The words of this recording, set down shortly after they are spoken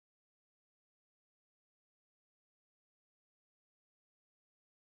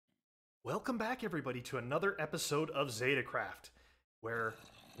Welcome back, everybody, to another episode of Zetacraft, where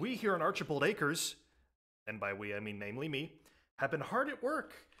we here on Archibald Acres, and by we I mean namely me, have been hard at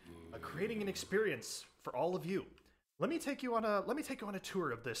work creating an experience for all of you. Let me take you on a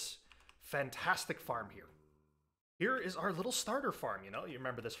tour of this fantastic farm here. Here is our little starter farm. You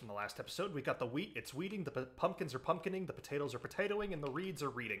remember this from the last episode. We got the wheat; it's wheating. The pumpkins are pumpkining. The potatoes are potatoing, and the reeds are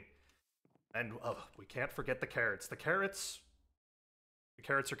reeding. And we can't forget the carrots. The carrots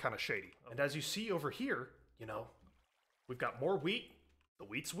are kind of shady. And as you see over here, we've got more wheat. The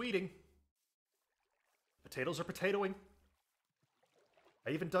wheat's wheating. Potatoes are potatoing. I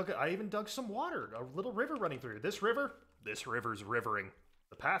even dug some water, a little river running through. This river's rivering.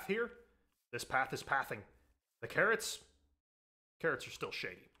 The path here, this path is pathing. The carrots are still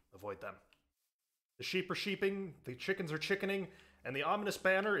shady. Avoid them. The sheep are sheeping, the chickens are chickening, and the ominous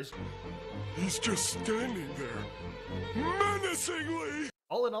banner is... He's just standing there, menacingly!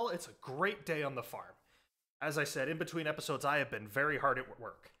 All in all, it's a great day on the farm. As I said, in between episodes, I have been very hard at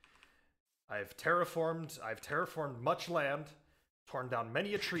work. I've terraformed much land, torn down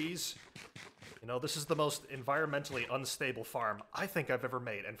many trees. This is the most environmentally unstable farm I think I've ever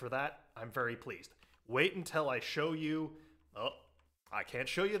made, and for that, I'm very pleased. Wait until I show you... Oh, I can't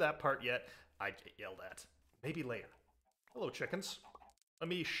show you that part yet. I get yelled at. Maybe later. Hello, chickens. Let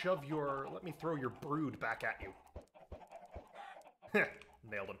me throw your brood back at you.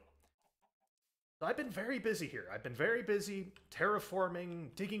 Nailed him. So I've been very busy here. I've been very busy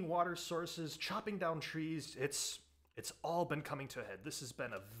terraforming, digging water sources, chopping down trees. It's all been coming to a head. This has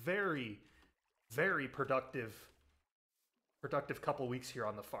been a very, very productive couple weeks here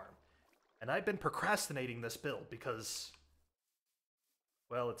on the farm. And I've been procrastinating this build because,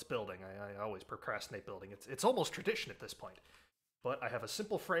 well, it's building. I always procrastinate building. It's almost tradition at this point. But I have a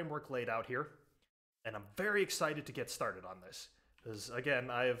simple framework laid out here, and I'm very excited to get started on this. Because,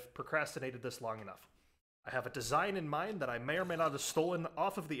 again, I have procrastinated this long enough. I have a design in mind that I may or may not have stolen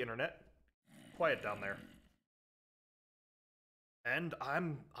off of the internet. Quiet down there. And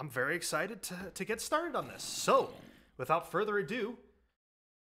I'm very excited to get started on this. So, without further ado,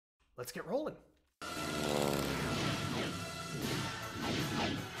 let's get rolling.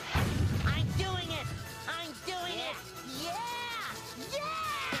 I'm doing it! I'm doing it! Yeah!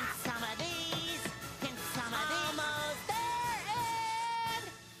 Yeah! In some of these, in some of these. Almost there,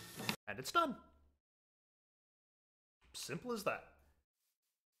 And it's done. Simple as that.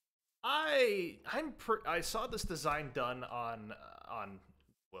 I saw this design done on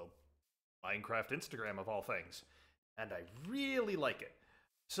well, Minecraft Instagram of all things, and I really like it.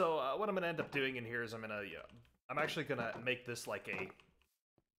 So what I'm gonna end up doing in here is I'm actually gonna make this like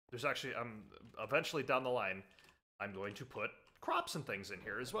eventually down the line, I'm going to put crops and things in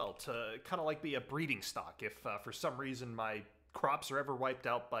here as well to kind of like be a breeding stock if for some reason my crops are ever wiped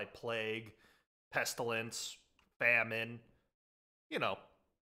out by plague, pestilence, famine, the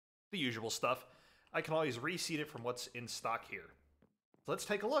usual stuff. I can always reseed it from what's in stock here. So let's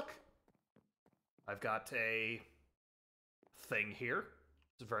take a look. I've got a thing here.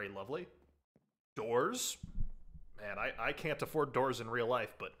 It's very lovely. Doors. Man, I can't afford doors in real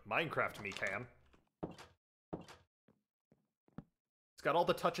life, but Minecraft me can. It's got all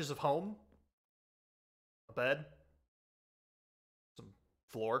the touches of home. A bed. Some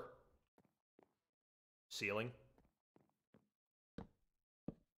floor. Ceiling.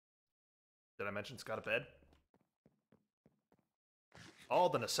 Did I mention it's got a bed? All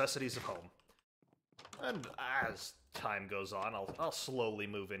the necessities of home. And as time goes on, I'll slowly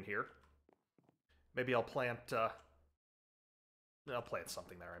move in here. Maybe I'll plant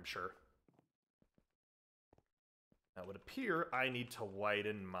something there, I'm sure. Now it would appear I need to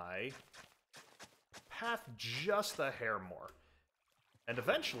widen my path just a hair more. And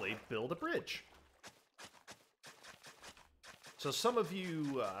eventually build a bridge. So some of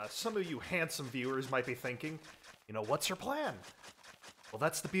you handsome viewers might be thinking, what's your plan? Well,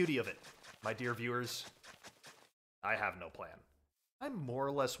 that's the beauty of it, my dear viewers. I have no plan. I'm more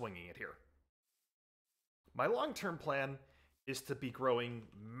or less winging it here. My long-term plan is to be growing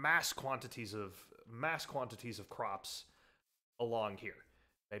mass quantities of crops along here.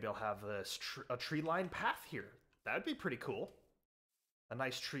 Maybe I'll have a tree-line path here. That'd be pretty cool. A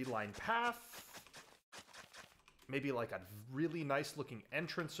nice tree-line path. Maybe like a really nice looking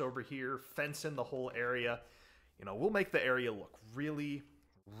entrance over here, fence in the whole area. We'll make the area look really,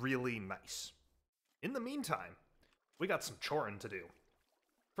 really nice. In the meantime, we got some chorin' to do.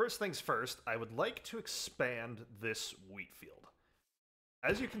 First things first, I would like to expand this wheat field.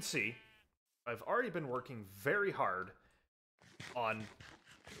 As you can see, I've already been working very hard on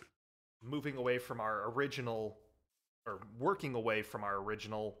moving away from our original, or working away from our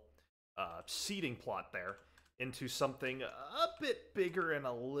original seeding plot there into something a bit bigger and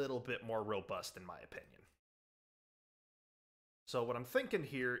a little bit more robust, in my opinion. So what I'm thinking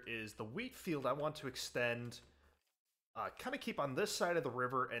here is the wheat field I want to extend, kind of keep on this side of the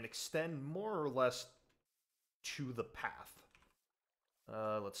river and extend more or less to the path.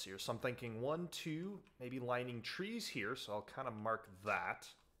 Let's see here. So I'm thinking 1, 2, maybe lining trees here, so I'll kind of mark that.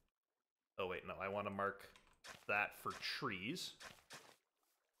 Oh wait, no, I want to mark that for trees.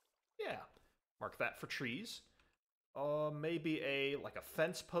 Yeah, mark that for trees. Maybe like a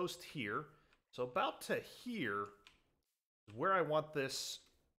fence post here. So about to here is where I want this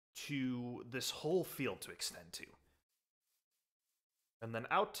whole field to extend to. And then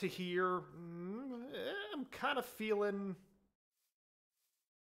out to here, I'm kind of feeling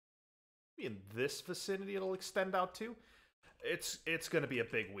in this vicinity it'll extend out to. It's going to be a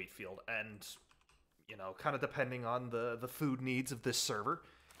big wheat field, and you know, kind of depending on the food needs of this server,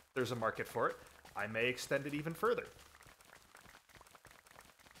 there's a market for it. I may extend it even further.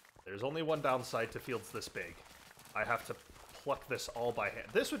 There's only one downside to fields this big. I have to pluck this all by hand.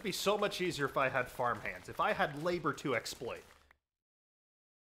 This would be so much easier if I had farm hands, if I had labor to exploit.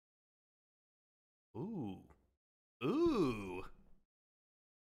 Ooh. Ooh.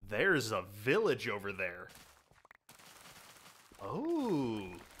 There's a village over there. Oh.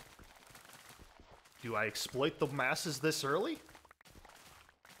 Do I exploit the masses this early?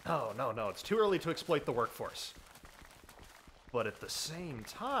 No, no, no. It's too early to exploit the workforce. But at the same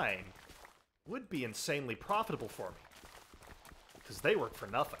time, would be insanely profitable for me. Because they work for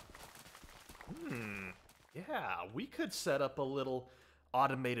nothing. Yeah, we could set up a little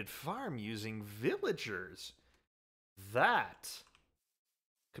automated farm using villagers. That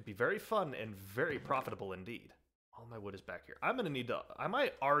could be very fun and very profitable indeed. All my wood is back here. I'm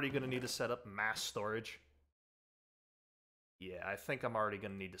already gonna need to set up mass storage. Yeah, I think I'm already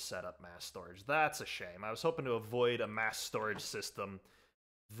gonna need to set up mass storage. That's a shame. I was hoping to avoid a mass storage system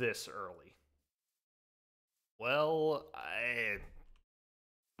this early. Well,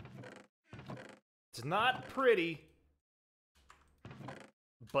 it's not pretty,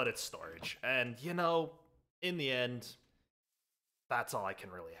 but it's storage. And, you know, in the end, that's all I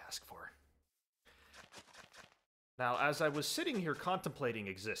can really ask for. Now, as I was sitting here contemplating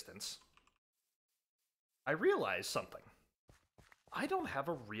existence, I realized something. I don't have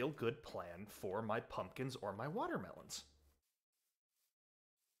a real good plan for my pumpkins or my watermelons.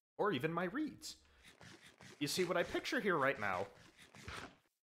 Or even my reeds. You see, what I picture here right now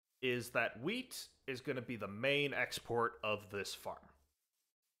is that wheat is going to be the main export of this farm.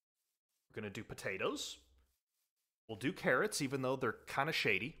 We're going to do potatoes. We'll do carrots, even though they're kind of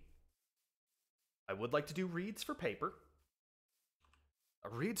shady. I would like to do reeds for paper.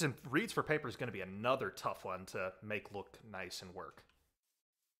 Reeds for paper is going to be another tough one to make look nice and work.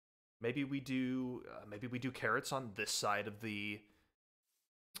 Maybe we do carrots on this side of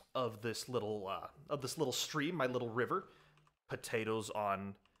this little stream, my little river. Potatoes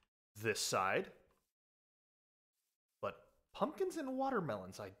on this side. But pumpkins and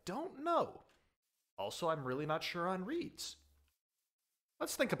watermelons, I don't know. Also, I'm really not sure on reeds.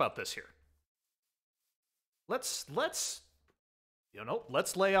 Let's think about this here. Let's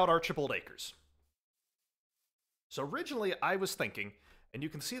lay out Archibald Acres. So originally I was thinking, and you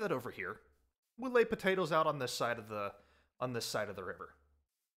can see that over here, we'll lay potatoes out on this side of the river.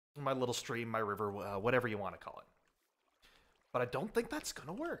 My little stream, my river, whatever you want to call it. But I don't think that's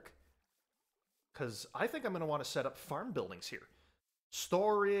gonna work. Because I think I'm gonna want to set up farm buildings here.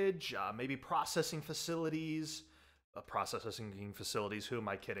 Storage, maybe processing facilities. Processing facilities, who am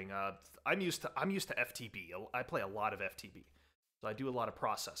I kidding? I'm used to FTB. I play a lot of FTB. So I do a lot of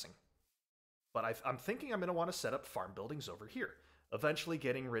processing. But I'm thinking I'm going to want to set up farm buildings over here. Eventually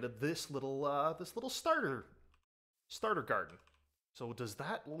getting rid of this little starter garden. So does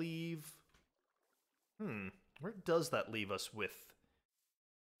that leave... where does that leave us with...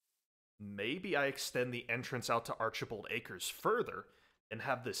 Maybe I extend the entrance out to Archibald Acres further and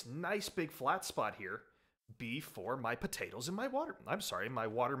have this nice big flat spot here be for my potatoes and my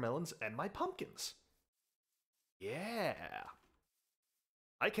watermelons and my pumpkins. Yeah.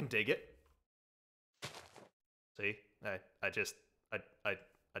 I can dig it. See? I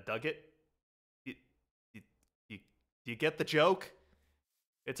dug it. You get the joke?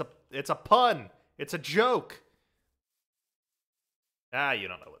 It's a pun. It's a joke. You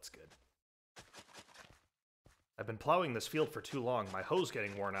don't know what's good. I've been plowing this field for too long. My hoe's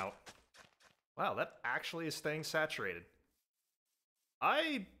getting worn out. Wow, that actually is staying saturated.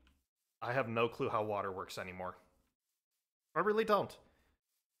 I have no clue how water works anymore. I really don't.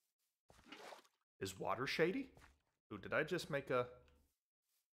 Is water shady? Ooh, did I just make a...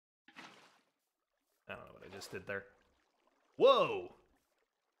 I don't know what I just did there. Whoa!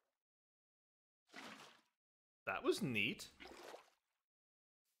 That was neat.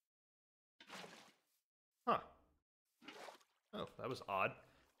 Huh. Oh, that was odd.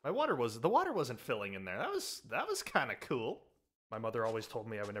 The water wasn't filling in there. That was kind of cool. My mother always told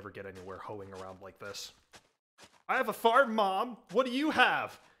me I would never get anywhere hoeing around like this. I have a farm, Mom. What do you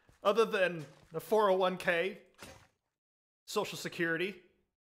have? Other than a 401k, Social Security,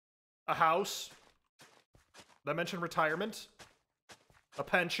 a house, did I mention retirement, a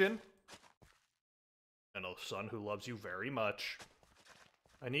pension, and a son who loves you very much.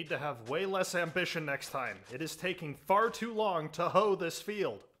 I need to have way less ambition next time. It is taking far too long to hoe this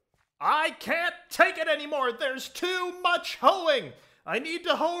field. I can't take it anymore! There's too much hoeing! I need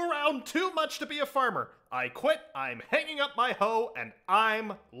to hoe around too much to be a farmer. I quit, I'm hanging up my hoe, and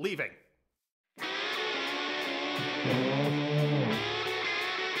I'm leaving.